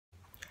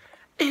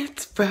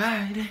It's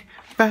Friday,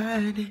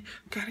 Friday,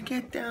 gotta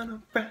get down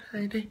on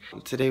Friday.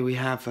 Today we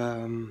have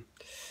a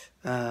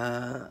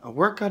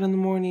workout in the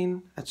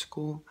morning at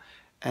school,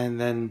 and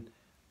then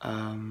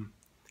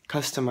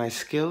customized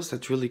skills.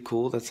 That's really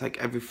cool. That's like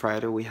every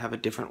Friday we have a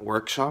different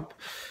workshop.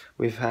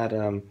 We've had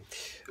a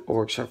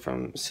workshop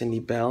from Cindy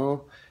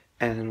Bell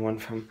and one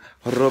from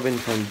Robin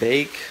van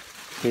Beek.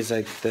 He's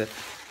like the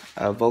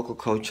vocal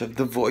coach of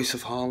The Voice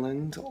of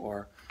Holland,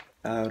 or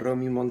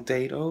Romy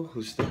Monteiro,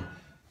 who's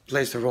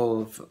plays the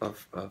role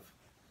of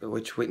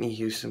which Whitney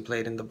Houston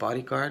played in The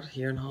Bodyguard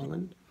here in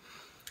Holland.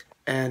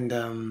 And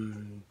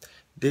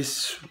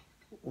this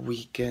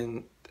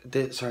weekend,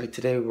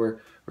 today we're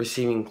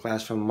receiving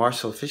class from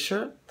Marcel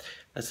Visscher.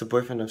 That's the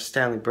boyfriend of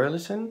Stanley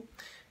Burleson,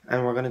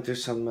 and we're gonna do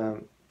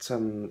some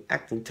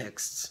acting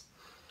texts.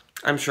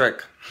 I'm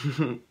Shrek,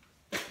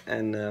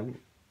 and I'm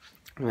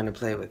gonna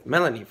play with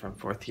Melanie from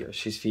 4th year.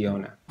 She's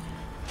Fiona.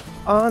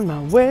 On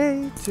my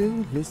way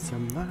to Mr.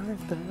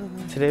 Martha.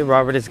 Today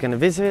Robert is gonna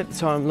visit,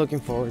 so I'm looking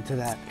forward to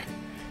that.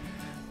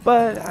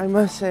 But I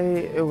must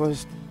say it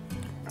was,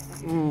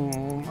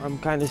 I'm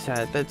kind of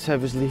sad that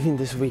Seb is leaving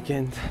this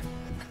weekend.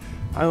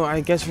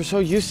 I guess we're so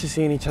used to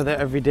seeing each other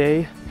every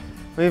day.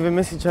 We even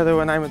miss each other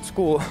when I'm at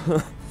school.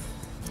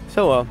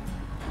 So well,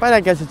 but I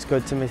guess it's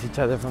good to miss each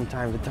other from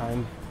time to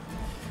time.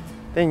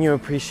 Then you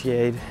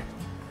appreciate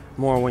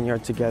more when you're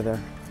together.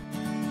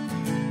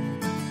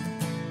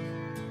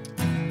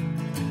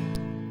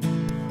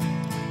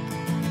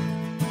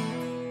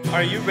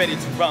 Are you ready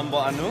to rumble,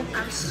 Anu?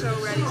 I'm so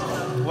ready to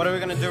rumble. What are we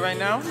gonna do right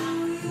now?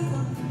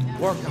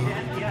 Workout.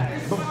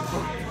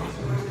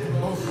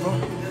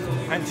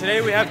 And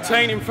today we have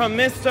training from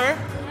Mr.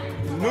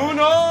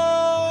 Nuno!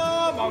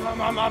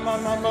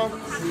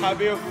 Have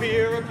your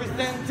fear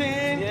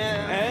representing,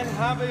 and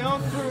have your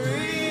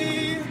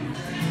free.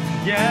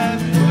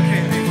 Yes.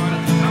 Okay,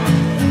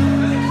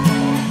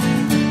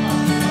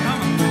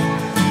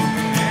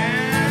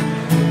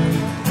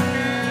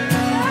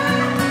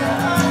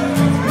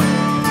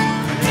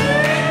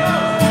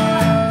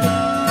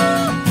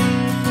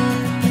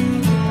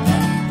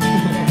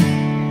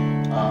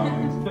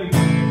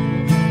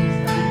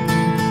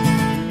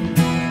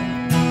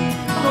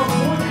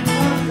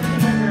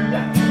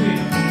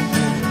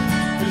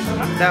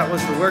 that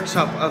was the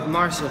workshop of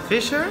Marcel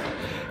Visscher.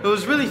 It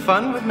was really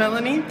fun with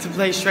Melanie to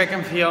play Shrek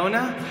and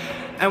Fiona.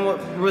 And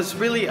what was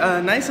really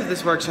nice of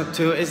this workshop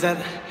too is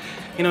that,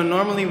 you know,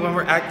 normally when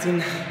we're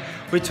acting,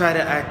 we try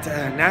to act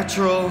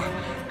natural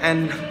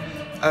and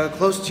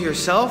close to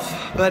yourself.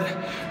 But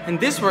in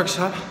this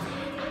workshop,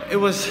 it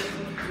was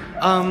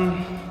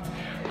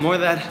more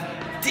that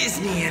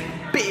Disney and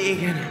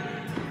big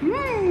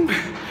and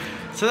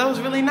so that was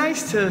really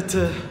nice to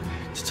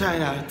try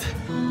it out.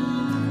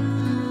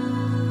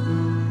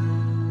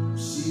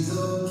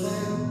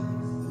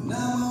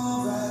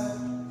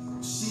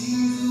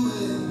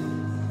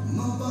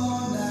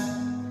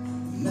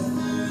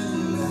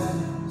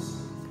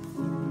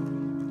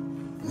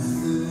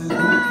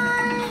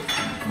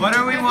 What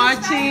are we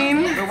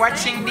watching? We're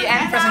watching the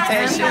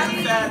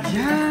Eindpresentatie.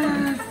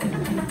 Yes!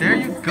 There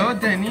you go,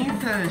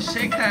 Danita.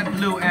 Shake that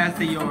blue ass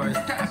of yours.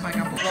 Tap like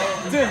a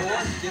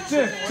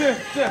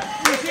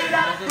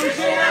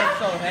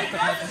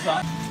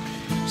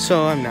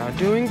So I'm now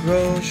doing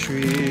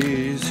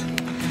groceries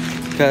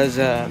because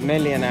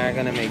Melly and I are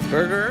gonna make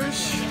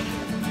burgers,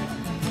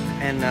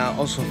 and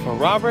also for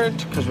Robert,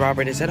 because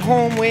Robert is at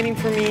home waiting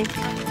for me.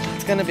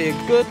 It's gonna be a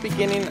good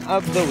beginning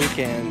of the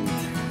weekend.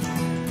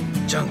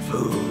 Junk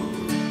food.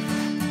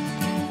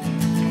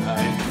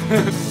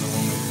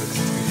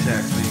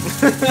 Exactly.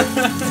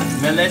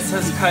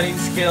 Melissa's cutting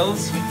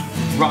skills,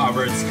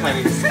 Robert's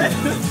cutting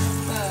skills.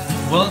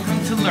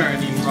 Welcome to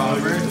learning,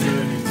 Robert.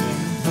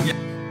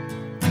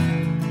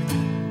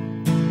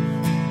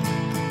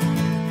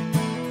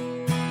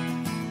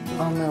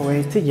 On my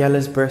way to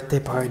Jelle's birthday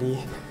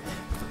party,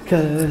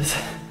 because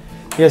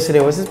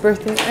yesterday was his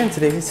birthday and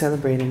today he's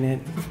celebrating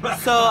it.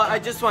 So I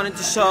just wanted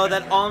to show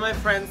that all my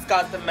friends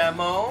got the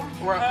memo.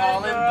 We're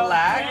all in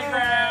black.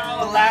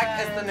 Black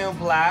is the new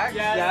black.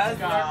 Yes.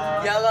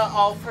 Jelle,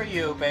 all for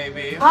you,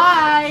 baby.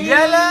 Hi!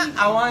 Jelle,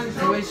 I wanted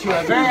to wish you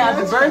a very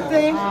happy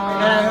birthday, and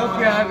I hope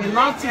you're having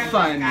lots of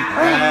fun.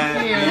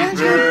 Happy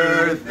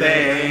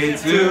birthday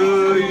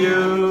to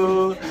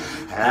you.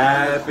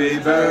 Happy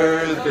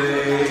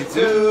birthday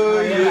to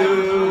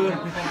you.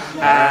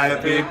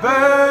 Happy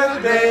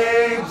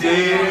birthday,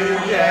 dear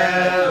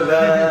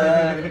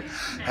Jelle.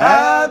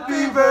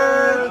 Happy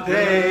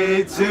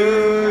birthday to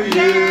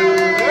you.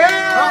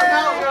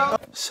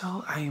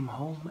 So I am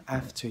home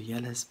after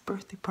Jelle's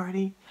birthday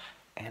party,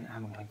 and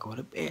I'm gonna go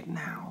to bed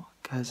now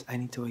because I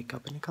need to wake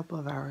up in a couple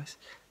of hours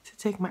to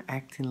take my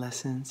acting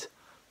lessons.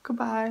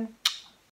 Goodbye.